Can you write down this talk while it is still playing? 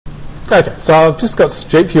Okay, so I've just got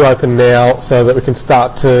Street View open now so that we can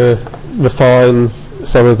start to refine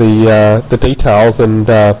some of the details and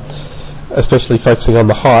especially focusing on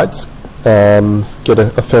the heights, get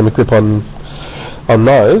a firmer grip on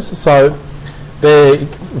those. So there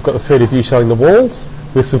we've got the 3D view showing the walls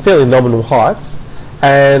with some fairly nominal heights,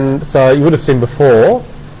 and so you would have seen before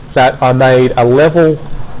that I made a level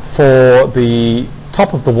for the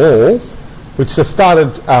top of the walls, which just started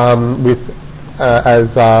with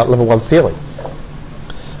as level 1 ceiling.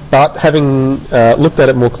 But having looked at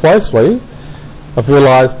it more closely, I've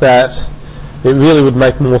realised that it really would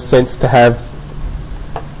make more sense to have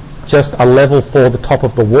just a level for the top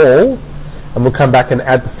of the wall, and we'll come back and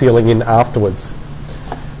add the ceiling in afterwards.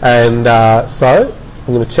 And so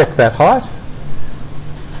I'm going to check that height.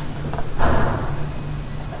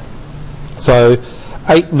 So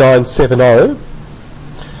 8970,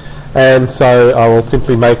 and so I will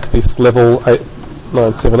simply make this level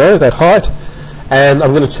 8970, that height, and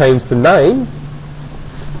I'm going to change the name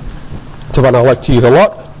to one I like to use a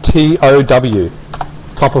lot, TOW,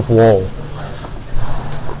 top of wall.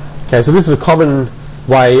 Okay, so this is a common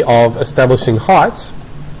way of establishing heights,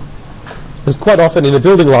 because quite often in a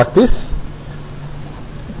building like this,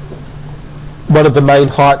 one of the main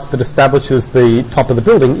heights that establishes the top of the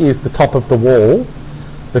building is the top of the wall,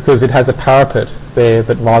 because it has a parapet there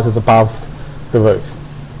that rises above the roof.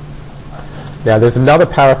 Now there's another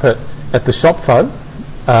parapet at the shop front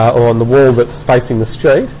or on the wall that's facing the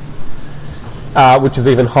street, which is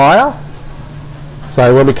even higher.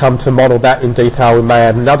 So when we come to model that in detail, we may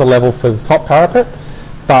add another level for the top parapet,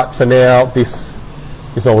 but for now this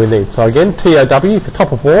is all we need. So again, TOW for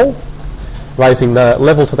top of wall, raising the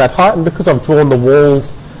level to that height, and because I've drawn the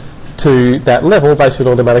walls to that level, they should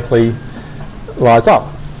automatically rise up.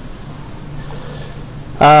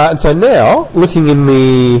 And so now, looking in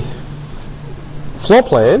the floor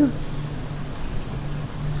plan,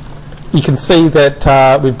 you can see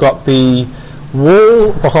that we've got the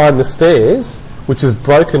wall behind the stairs, which is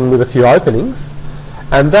broken with a few openings,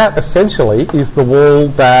 and that essentially is the wall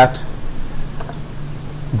that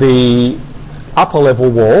the upper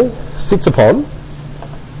level wall sits upon,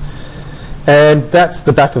 and that's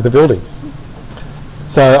the back of the building.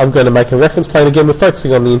 So I'm going to make a reference plane. Again, we're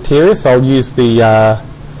focusing on the interior, so I'll use the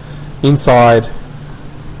inside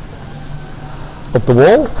of the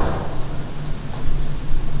wall,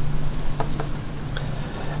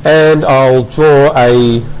 and I'll draw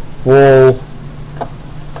a wall.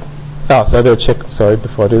 So I better check, sorry,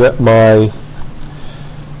 before I do that, my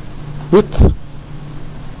width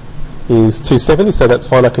is 270, so that's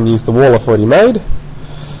fine. I can use the wall I've already made.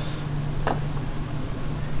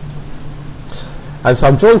 And so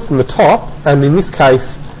I'm drawing from the top, and in this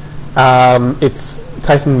case it's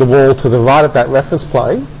taking the wall to the right of that reference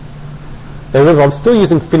plane. Now remember, I'm still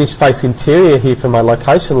using finished face interior here for my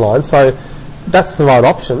location line, so that's the right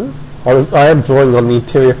option. I am drawing on the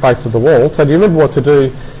interior face of the wall. So do you remember what to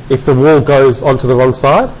do if the wall goes onto the wrong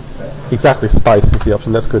side? Space. Exactly, space is the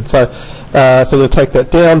option. That's good. So so I'm going to take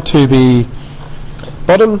that down to the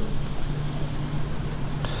bottom,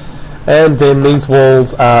 and then these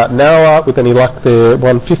walls are narrower. With any luck, they're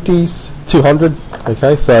 150s, 200.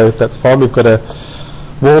 Okay, so that's fine. We've got a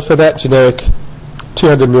wall for that, generic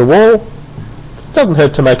 200mm wall. Doesn't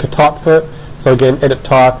hurt to make a type for it. So again, edit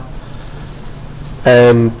type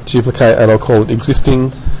and duplicate, and I'll call it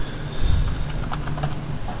existing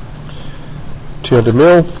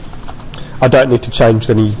 200mm. I don't need to change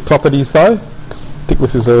any properties though, because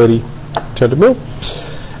thickness is already 200mm.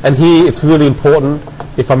 And here it's really important,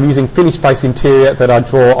 if I'm using finished face interior, that I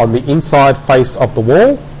draw on the inside face of the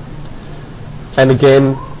wall. And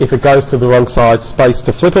again, if it goes to the wrong side, space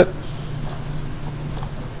to flip it.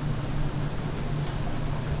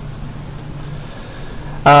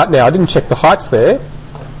 Now I didn't check the heights there,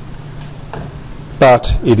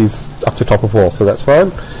 but it is up to top of wall, so that's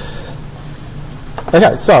fine.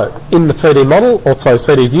 Okay, so in the 3D model, or sorry,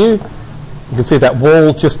 3D view, you can see that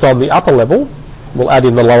wall just on the upper level. We'll add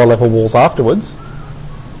in the lower level walls afterwards.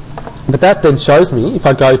 But that then shows me, if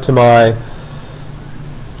I go to my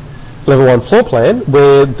level 1 floor plan,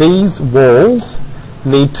 where these walls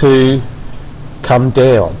need to come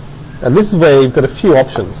down. And this is where you've got a few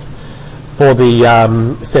options for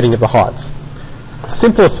the setting of the heights. The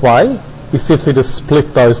simplest way is simply to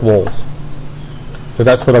split those walls. So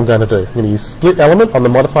that's what I'm going to do. I'm going to use split element on the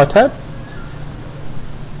modify tab,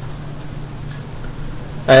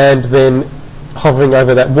 and then hovering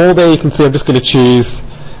over that wall there, you can see I'm just going to choose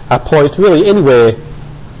a point really anywhere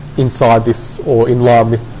inside this or in line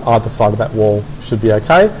with either side of that wall should be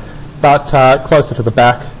okay, but closer to the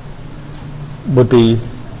back would be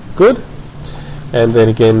good. and then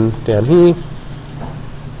again down here.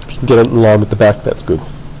 If you can get it in line with the back, that's good.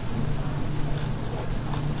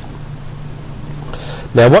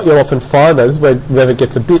 Now what you'll often find though, this is where Revit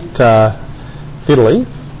gets a bit fiddly.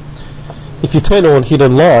 If you turn on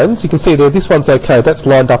hidden lines, you can see there this one's okay, that's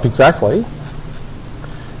lined up exactly.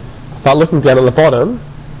 But looking down at the bottom,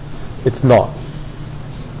 it's not.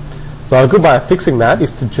 So a good way of fixing that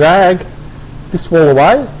is to drag this wall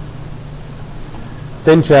away,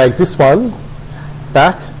 then drag this one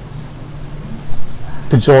back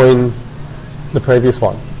to join the previous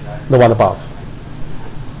one, the one above.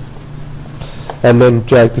 And then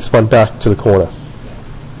drag this one back to the corner.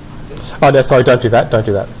 Oh no, sorry, don't do that, don't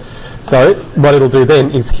do that. So what it'll do then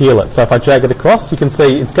is heal it. So if I drag it across, you can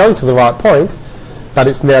see it's going to the right point, but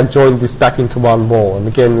it's now joined this back into one wall. And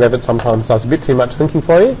again, Revit sometimes does a bit too much thinking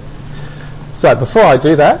for you. So before I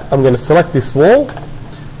do that, I'm going to select this wall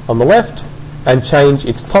on the left and change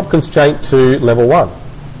its top constraint to level 1.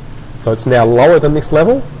 So it's now lower than this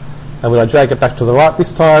level, and when I drag it back to the right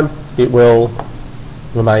this time, it will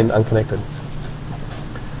remain unconnected.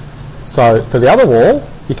 So for the other wall,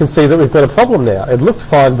 you can see that we've got a problem now. It looked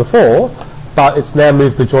fine before, but it's now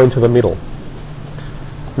moved the join to the middle.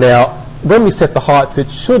 Now, when we set the heights,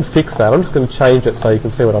 it should fix that. I'm just going to change it so you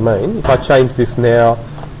can see what I mean. If I change this now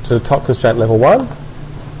to the top constraint level 1,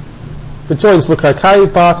 the joins look okay,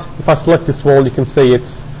 but if I select this wall, you can see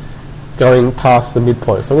it's going past the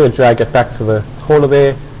midpoint. So I'm going to drag it back to the corner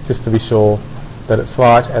there, just to be sure that it's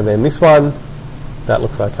right. And then this one, that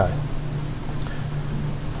looks okay.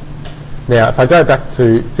 Now, if I go back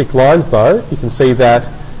to thick lines though, you can see that,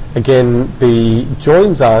 again, the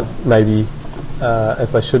joins aren't maybe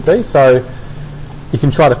as they should be. So you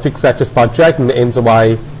can try to fix that just by dragging the ends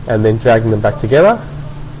away and then dragging them back together.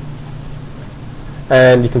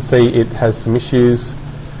 And you can see it has some issues.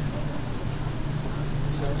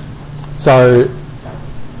 So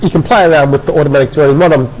you can play around with the automatic joining.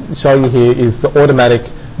 What I'm showing you here is the automatic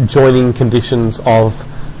joining conditions of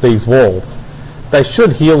these walls. They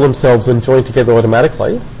should heal themselves and join together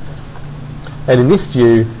automatically. And in this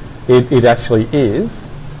view, it actually is.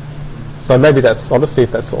 So maybe that's, I'll just see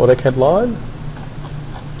if that's the AutoCAD line.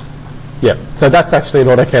 Yeah, so that's actually an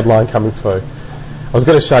AutoCAD line coming through. I was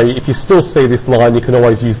going to show you, if you still see this line, you can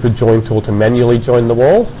always use the join tool to manually join the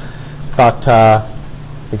walls. But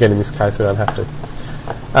again, in this case, we don't have to.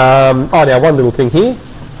 Oh, now one little thing here.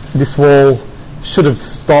 This wall should have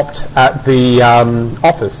stopped at the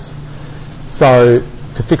office. So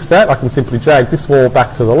to fix that, I can simply drag this wall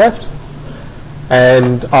back to the left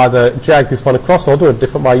and either drag this one across, or I'll do it a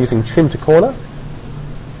different way using trim to corner.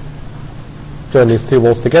 Join these two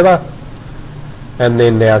walls together, and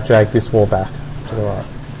then now drag this wall back to the right.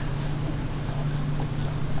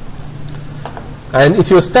 And if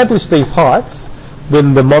you establish these heights,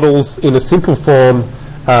 when the model's in a simple form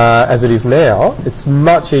as it is now, it's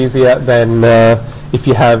much easier than if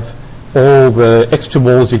you have all the extra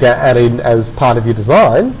walls you get added as part of your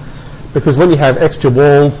design, because when you have extra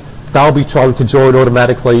walls, they'll be trying to join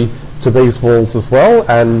automatically to these walls as well,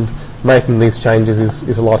 and making these changes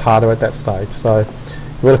is a lot harder at that stage. So you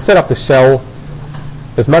want to set up the shell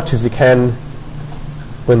as much as you can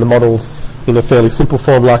when the model's in a fairly simple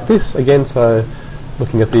form like this. Again, so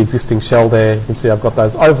looking at the existing shell there, you can see I've got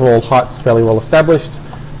those overall heights fairly well established.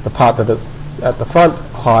 The part that is at the front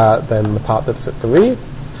higher than the part that's at the rear.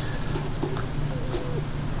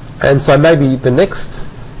 And so maybe the next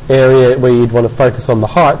area where you'd want to focus on the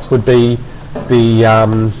heights would be the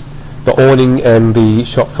awning and the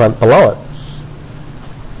shop front below it.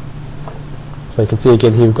 So you can see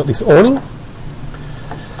again here we've got this awning,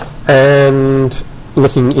 and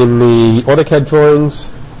looking in the AutoCAD drawings,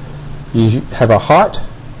 you have a height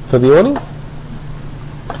for the awning.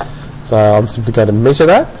 So I'm simply going to measure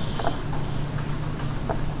that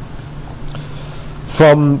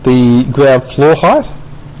from the ground floor height,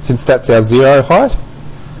 since that's our zero height.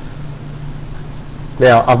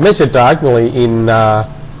 Now I've measured diagonally in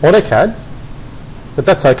AutoCAD, but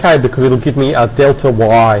that's okay because it'll give me a delta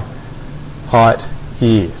Y height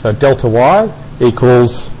here. So delta Y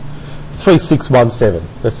equals 3617.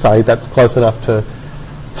 Let's say that's close enough to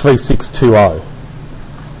 3620.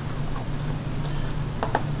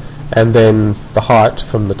 And then the height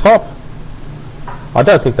from the top, I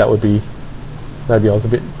don't think that would be, maybe I was a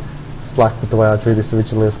bit slack with the way I drew this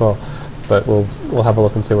originally as well, but we'll have a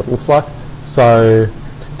look and see what it looks like. So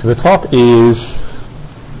to the top is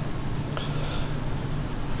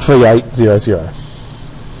 3800.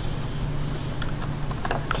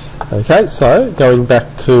 Okay, so going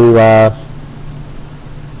back to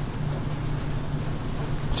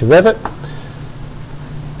Revit,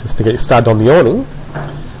 just to get started on the awning.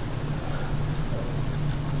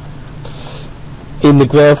 in the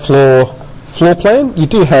ground floor plan, you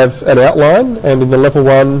do have an outline, and in the level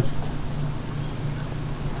 1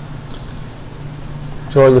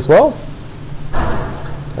 drawing as well.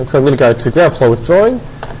 And so I'm going to go to ground floor with drawing,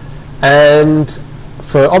 and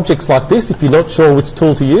for objects like this, if you're not sure which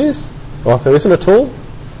tool to use, or if there isn't a tool,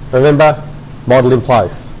 remember, model in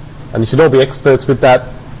place. And you should all be experts with that,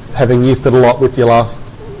 having used it a lot with your last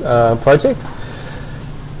project.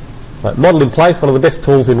 So model in place, one of the best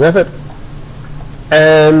tools in Revit.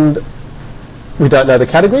 And we don't know the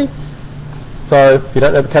category, so if you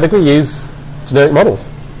don't know the category, use generic models.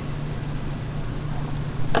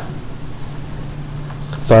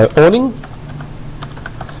 So awning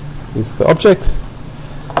is the object,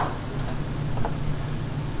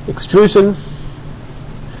 extrusion,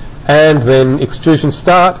 and then extrusion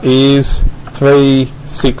start is 3,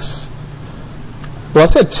 6, well I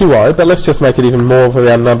said 20, but let's just make it even more of a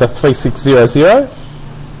round number, 3600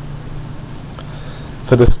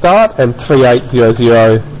 for the start and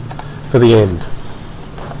 3800 for the end.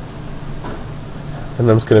 And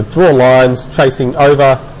I'm just going to draw lines tracing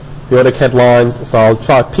over the AutoCAD lines, so I'll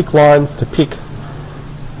try pick lines to pick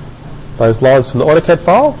those lines from the AutoCAD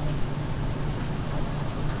file.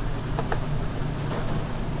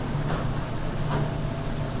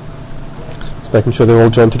 Just making sure they're all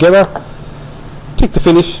joined together. Tick to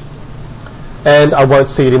finish, and I won't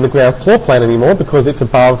see it in the ground floor plan anymore because it's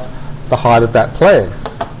above the height of that plan.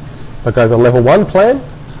 If I go to the level 1 plan,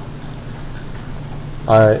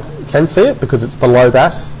 I can see it because it's below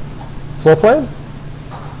that floor plan.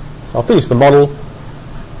 So I'll finish the model.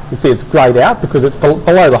 You can see it's greyed out because it's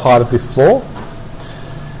below the height of this floor.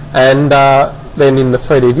 And then in the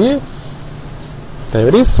 3D view, there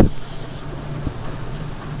it is.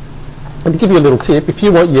 And to give you a little tip, if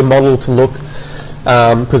you want your model to look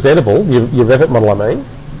presentable, your Revit model I mean,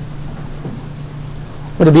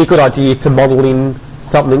 it would be a good idea to model in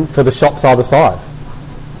something for the shops either side.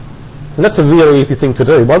 And that's a really easy thing to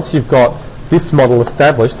do. Once you've got this model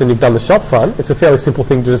established and you've done the shop front, it's a fairly simple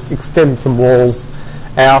thing to just extend some walls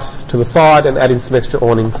out to the side and add in some extra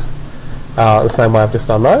awnings the same way I've just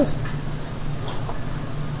done those.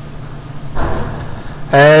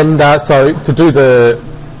 And so to do the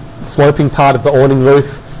sloping part of the awning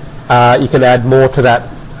roof, you can add more to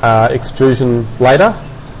that extrusion later,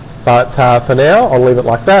 but for now I'll leave it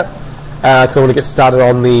like that because I want to get started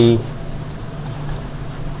on the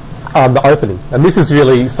opening. And this is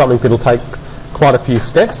really something that'll take quite a few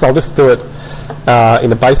steps, so I'll just do it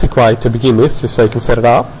in a basic way to begin with, just so you can set it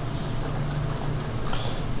up.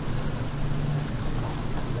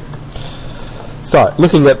 So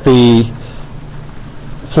looking at the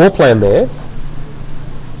floor plan there,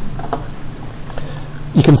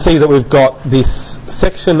 you can see that we've got this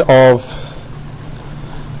section of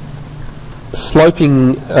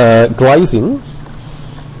sloping glazing,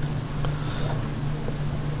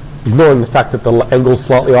 ignoring the fact that the angle's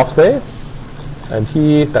slightly off there, and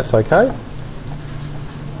here that's okay.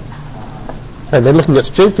 And then looking at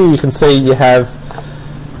street view, you can see you have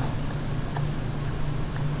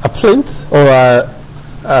a plinth,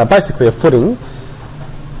 or basically a footing,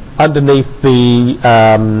 underneath the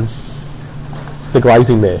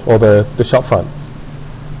glazing there, or the shop front.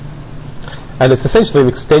 And it's essentially an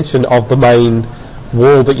extension of the main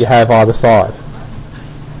wall that you have either side.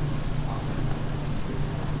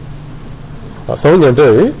 Right, so what I'm going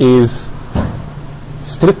to do is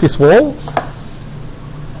split this wall.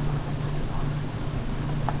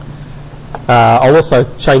 I'll also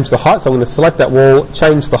change the height, so I'm going to select that wall,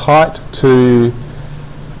 change the height to,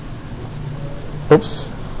 oops,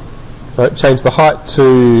 so change the height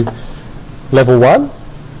to level 1.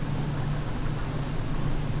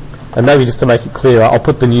 And maybe just to make it clearer, I'll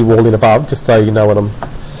put the new wall in above, just so you know what I'm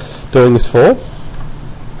doing this for.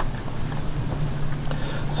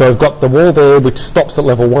 So I've got the wall there which stops at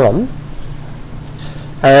level 1,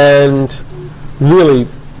 and really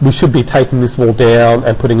we should be taking this wall down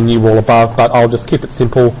and putting a new wall above, but I'll just keep it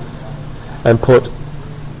simple and put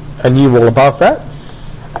a new wall above that.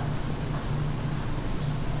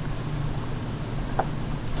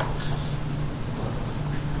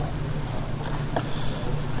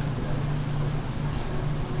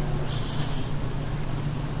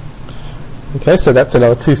 Okay, so that's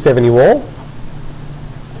another 270 wall.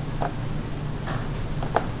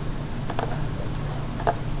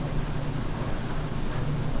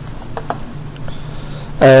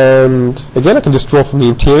 And again, I can just draw from the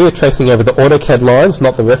interior, tracing over the AutoCAD lines,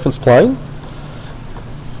 not the reference plane.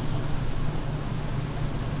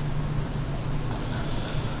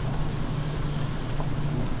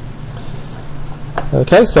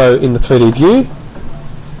 Okay, so in the 3D view,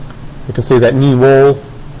 you can see that new wall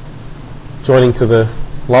joining to the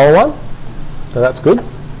lower one, so that's good.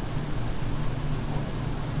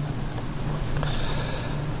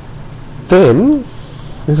 Then,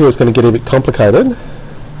 this is where it's going to get a bit complicated.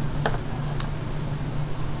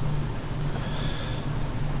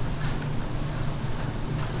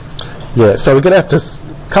 Yeah, so we're going to have to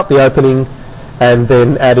cut the opening and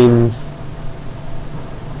then add in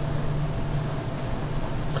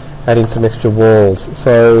some extra walls.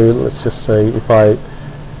 So let's just see if I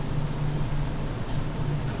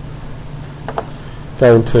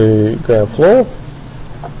go into ground floor.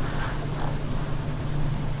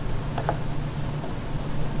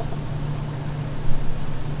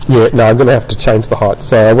 Yeah, no, I'm going to have to change the height.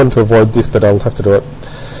 So I want to avoid this, but I'll have to do it.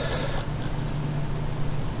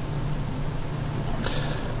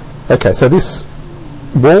 Okay, so this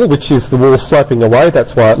wall, which is the wall sloping away,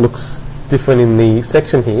 that's why it looks different in the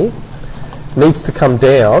section here, needs to come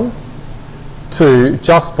down to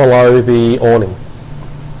just below the awning.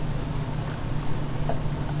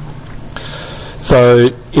 So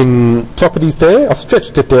in properties there, I've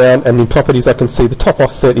stretched it down, and in properties I can see the top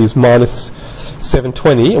offset is minus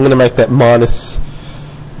 720. I'm going to make that minus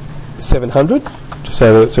 700, just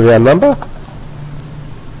so that it's a round number.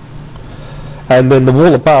 And then the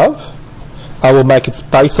wall above, I will make its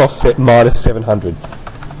base offset minus 700.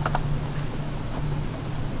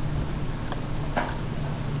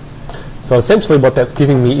 So essentially what that's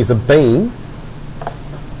giving me is a beam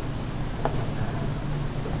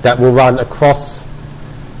that will run across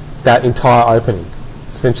that entire opening.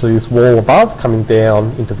 Essentially this wall above coming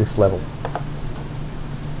down into this level.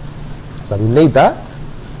 So we need that.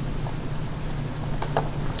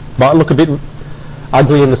 Might look a bit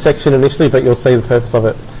ugly in the section initially, but you'll see the purpose of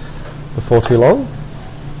it before too long.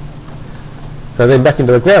 So then back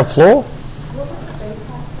into the ground floor.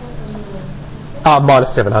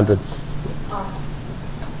 Minus 700.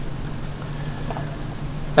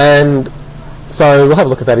 And so we'll have a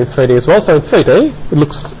look at that in 3D as well. So in 3D, it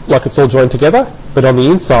looks like it's all joined together, but on the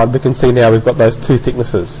inside we can see now we've got those two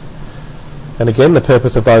thicknesses. And again, the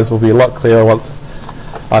purpose of those will be a lot clearer once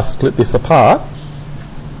I split this apart.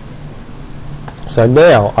 So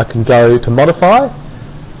now I can go to modify,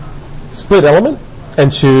 split element,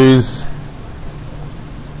 and choose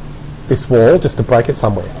this wall just to break it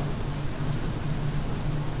somewhere.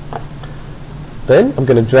 Then I'm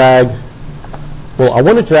going to drag, well, I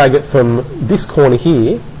want to drag it from this corner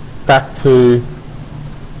here back to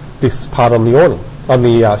this part on the awning, on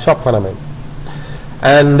the shop front I mean.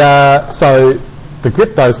 And so the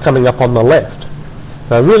grip though is coming up on the left.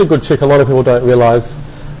 So a really good trick a lot of people don't realise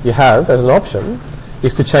you have as an option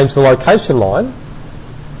is to change the location line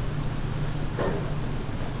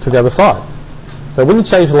to the other side. So when you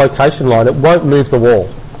change the location line, it won't move the wall.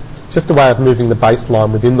 It's just a way of moving the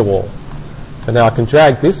baseline within the wall. So now I can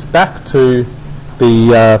drag this back to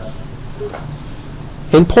the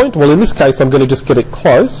endpoint. Well, in this case I'm going to just get it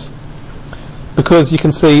close, because you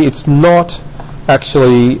can see it's not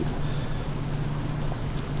actually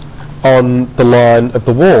on the line of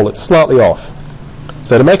the wall, it's slightly off.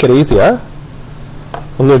 So to make it easier,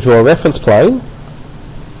 I'm going to draw a reference plane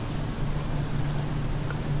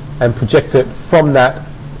and project it from that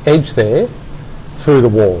edge there through the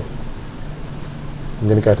wall. I'm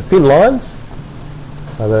going to go to thin lines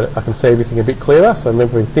so that I can see everything a bit clearer. So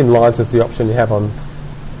remembering thin lines is the option you have on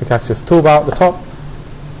the Access toolbar at the top.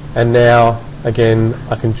 And now again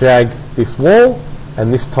I can drag this wall,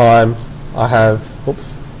 and this time I have,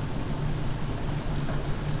 oops,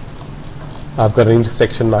 I've got an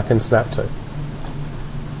intersection I can snap to.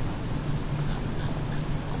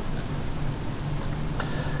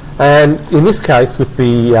 And in this case, with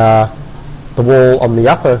the wall on the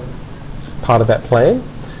upper part of that plan,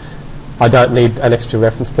 I don't need an extra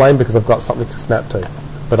reference plane because I've got something to snap to.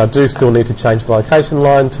 But I do still need to change the location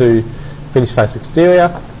line to finish face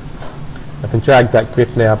exterior. I can drag that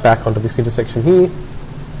grip now back onto this intersection here.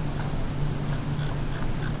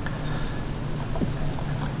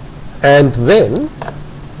 And then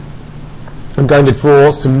I'm going to draw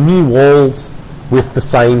some new walls with the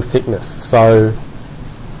same thickness. So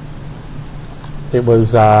it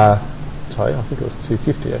was, sorry, I think it was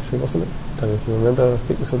 250 actually, wasn't it? Don't know if you remember the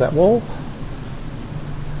thickness of that wall.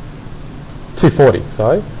 240,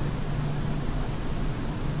 sorry.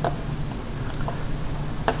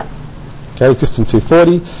 Okay, just in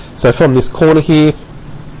 240. So from this corner here,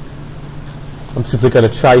 I'm simply going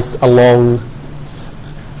to trace along.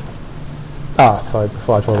 Sorry,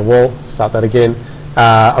 before I draw the wall, start that again.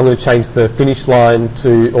 I'm going to change the finish line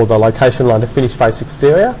to, or the location line to finish face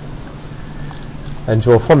exterior, and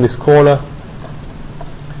draw from this corner.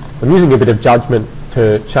 So I'm using a bit of judgment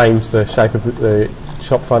to change the shape of the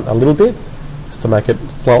shop front a little bit, just to make it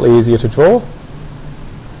slightly easier to draw.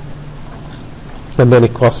 And then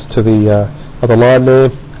across to the other line there.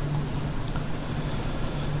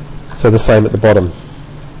 So the same at the bottom,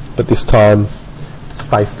 but this time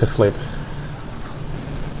space to flip.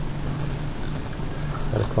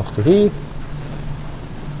 And across to here.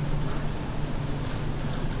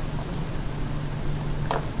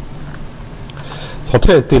 So I'll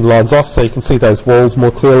turn thin lines off so you can see those walls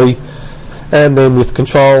more clearly, and then with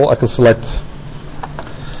control I can select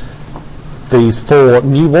these 4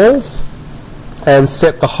 new walls and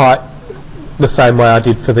set the height the same way I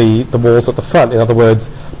did for the walls at the front. In other words,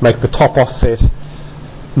 make the top offset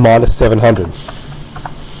 -700.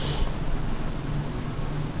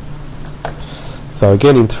 So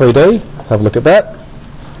again in 3D, have a look at that.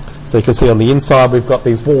 So you can see on the inside we've got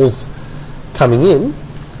these walls coming in.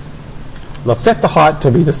 And I've set the height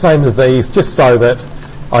to be the same as these, just so that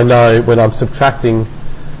I know when I'm subtracting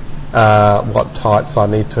what heights I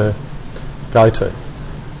need to go to.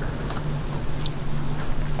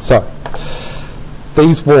 So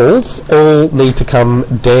these walls all need to come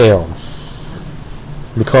down,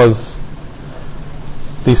 because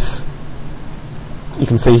this, you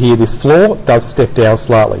can see here, this floor does step down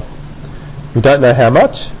slightly. We don't know how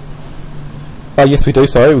much. Oh yes we do,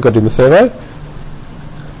 sorry, we've got it in the survey.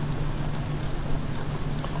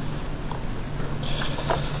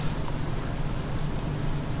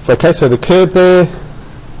 Okay, so the curb there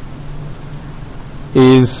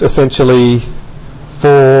is essentially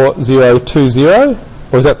 4020,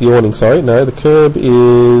 or is that the awning? Sorry, no, the curb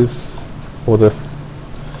is, or the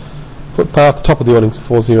footpath, the top of the awning is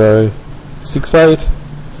 4068.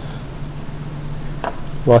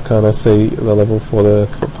 Why can't I see the level for the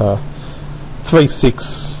footpath?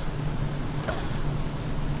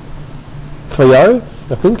 3630,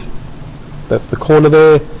 I think. That's the corner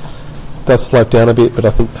there. Does slope down a bit, but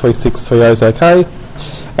I think 3630 is okay.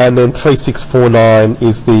 And then 3649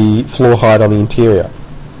 is the floor height on the interior.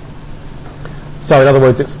 So in other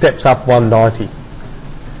words, it steps up 190.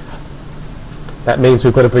 That means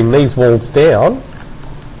we've got to bring these walls down.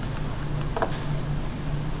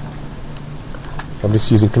 So I'm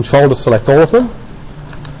just using control to select all of them.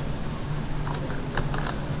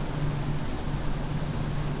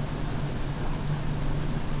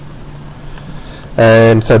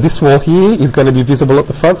 And so this wall here is going to be visible at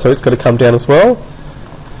the front, so it's going to come down as well.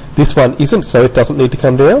 This one isn't, so it doesn't need to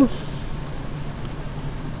come down.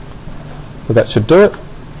 So that should do it.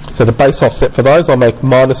 So the base offset for those, I'll make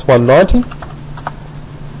 -190.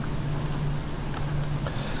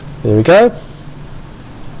 There we go.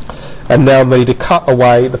 And now I'm ready to cut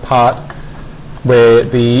away the part where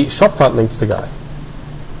the shop front needs to go.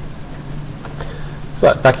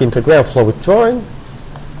 So back into ground floor with drawing.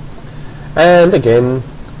 And again,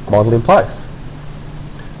 model in place.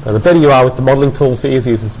 So the better you are with the modelling tools, the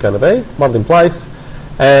easier it's going to be. Model in place,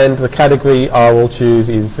 and the category I will choose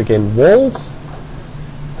is again walls.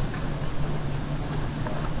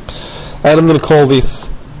 And I'm going to call this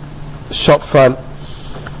shop front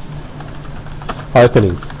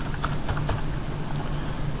opening.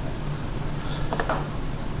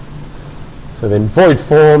 So then void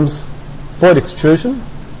forms, void extrusion.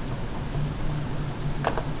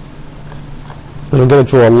 And I'm going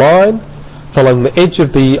to draw a line following the edge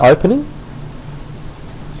of the opening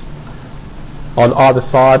on either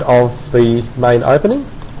side of the main opening.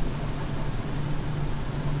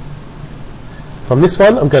 From this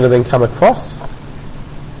one, I'm going to then come across,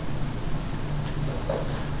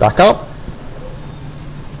 back up,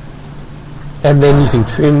 and then using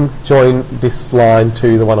trim, join this line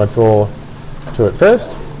to the one I drew it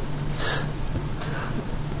first.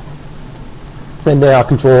 And now I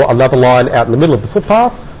can draw another line out in the middle of the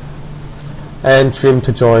footpath and trim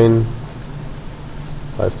to join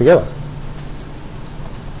those together.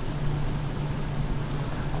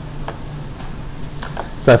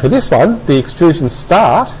 So for this one, the extrusion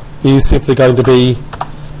start is simply going to be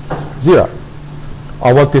 0.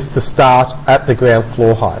 I want this to start at the ground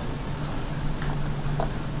floor height.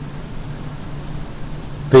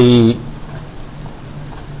 The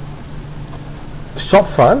shop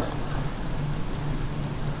front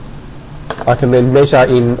I can then measure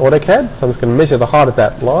in AutoCAD, so I'm just going to measure the height of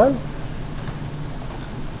that line.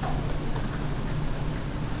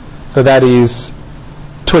 So that is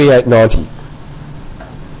 2890.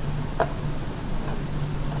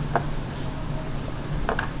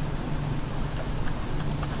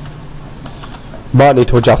 Might need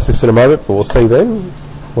to adjust this in a moment, but we'll see then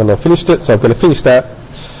when I've finished it. So I'm going to finish that.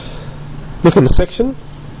 Look in the section.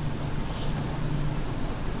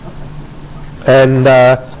 And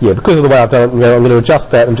yeah, because of the way I've done it, I'm going to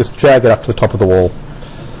adjust that and just drag it up to the top of the wall.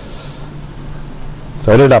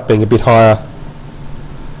 So it ended up being a bit higher,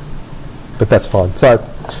 but that's fine. So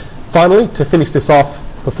finally, to finish this off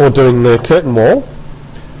before doing the curtain wall,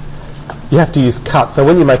 you have to use cut. So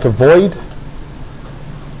when you make a void,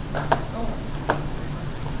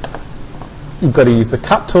 you've got to use the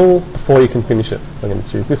cut tool before you can finish it. So I'm going to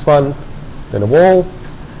choose this one, then a wall,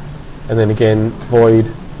 and then again void,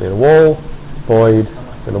 then a wall, void,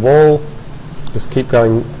 then a wall. Just keep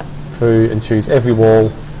going through and choose every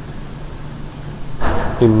wall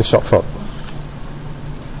in the shop front.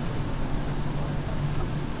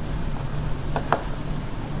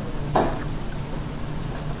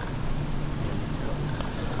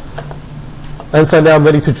 And so now I'm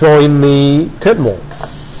ready to draw in the curtain wall.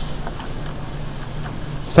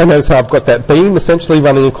 So notice how I've got that beam essentially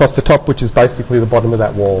running across the top, which is basically the bottom of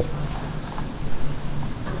that wall.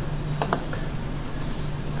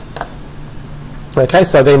 Okay,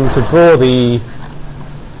 so then to draw the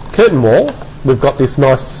curtain wall, we've got this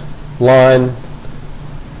nice line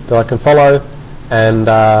that I can follow, and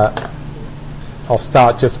I'll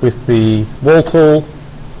start just with the wall tool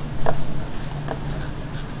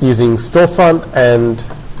using storefront, and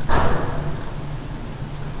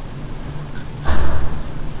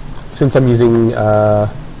since I'm using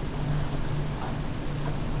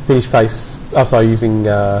finish face,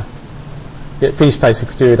 finish face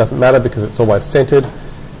exterior doesn't matter because it's always centered.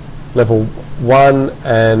 Level 1,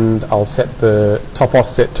 and I'll set the top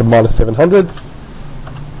offset to -700.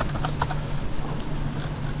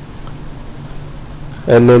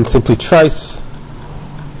 And then simply trace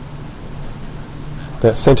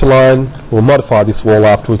that centre line. We'll modify this wall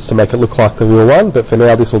afterwards to make it look like the real one, but for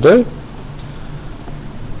now this will do.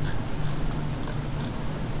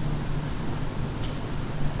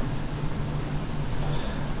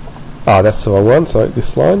 Ah, that's the wrong one, so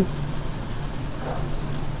this line.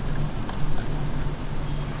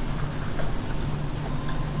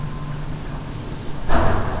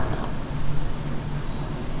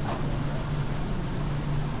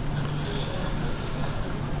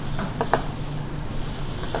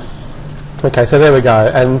 Okay, so there we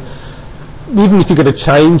go. And even if you're going to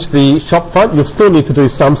change the shop front, you'll still need to do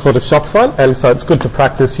some sort of shop front, and so it's good to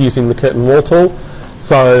practice using the curtain wall tool.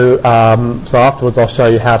 So, so afterwards I'll show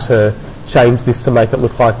you how to change this to make it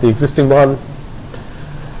look like the existing one.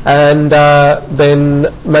 And then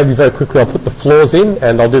maybe very quickly I'll put the floors in,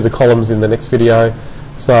 and I'll do the columns in the next video.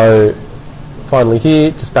 So finally here,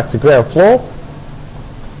 just back to ground floor.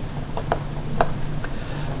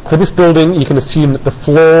 For this building, you can assume that the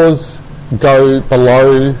floors go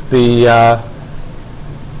below the,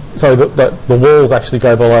 the walls actually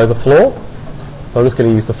go below the floor. So I'm just going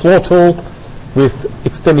to use the floor tool with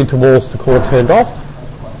extending to walls to core turned off.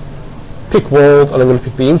 Pick walls, and I'm going to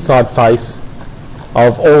pick the inside face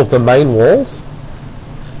of all of the main walls.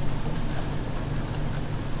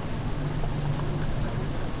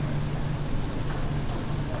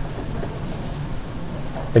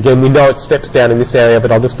 Again, we know it steps down in this area,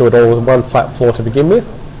 but I'll just do it all with one flat floor to begin with.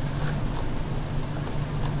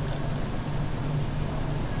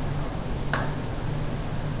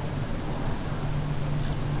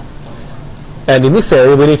 And in this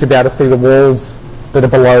area, we need to be able to see the walls that are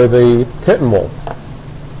below the curtain wall.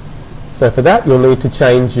 So for that, you'll need to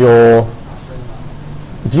change your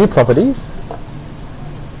view properties.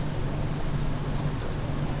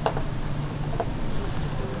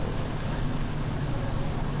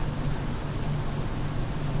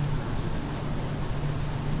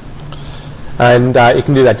 And you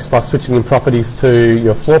can do that just by switching in properties to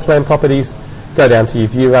your floor plan properties, go down to your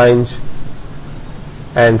view range,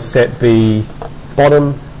 and set the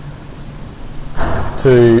bottom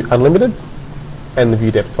to unlimited and the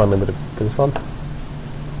view depth to unlimited for this one.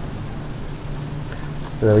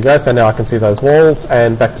 So there we go, so now I can see those walls,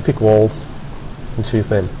 and back to pick walls and choose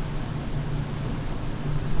them.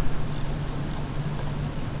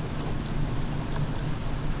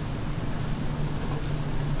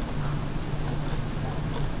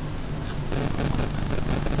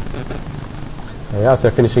 There we are,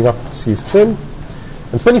 so finishing off, let's use trim.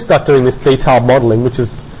 And it's when you start doing this detailed modelling, which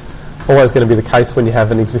is always going to be the case when you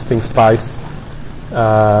have an existing space,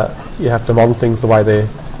 you have to model things the way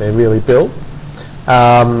they're really built,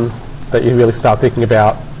 that you really start thinking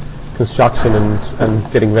about construction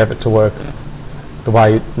and getting Revit to work the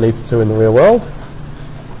way it needs to in the real world.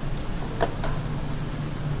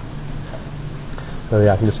 So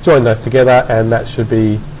yeah, I can just join those together, and that should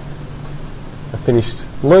be a finished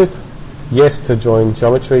loop. Yes to join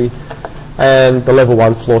geometry. And the level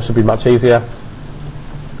 1 floor should be much easier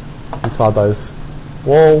inside those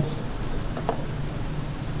walls.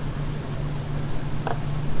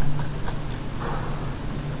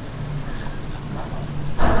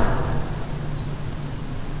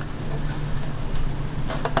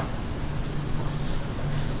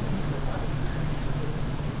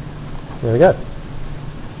 There we go.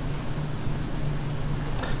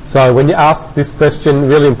 So when you ask this question,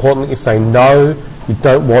 really important that you say no, you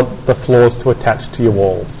don't want the floors to attach to your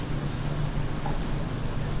walls.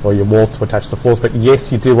 Or your walls to attach to the floors, but yes,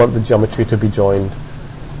 you do want the geometry to be joined.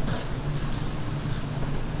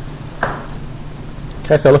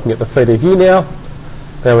 Okay, so looking at the 3D view now,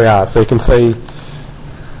 there we are. So you can see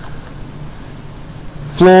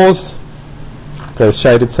floors, goes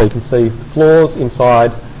shaded so you can see the floors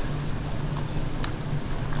inside.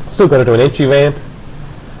 Still got to do an entry ramp.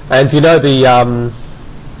 And do you know the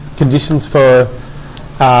conditions for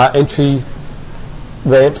entry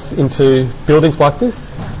ramps into buildings like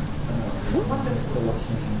this?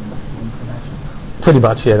 Pretty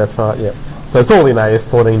much, yeah, that's right, yeah. So it's all in AS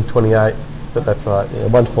 1428, but that's right, yeah,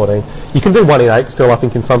 1 to 14. You can do 1 in 8 still, I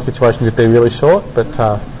think, in some situations if they're really short, but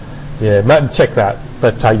yeah, check that.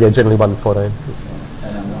 But yeah, generally 1 to 14. And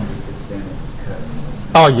then 1 to 16 if it's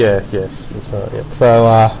curved. Oh yeah, yeah, that's right, yeah.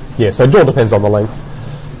 So yeah, so it all depends on the length.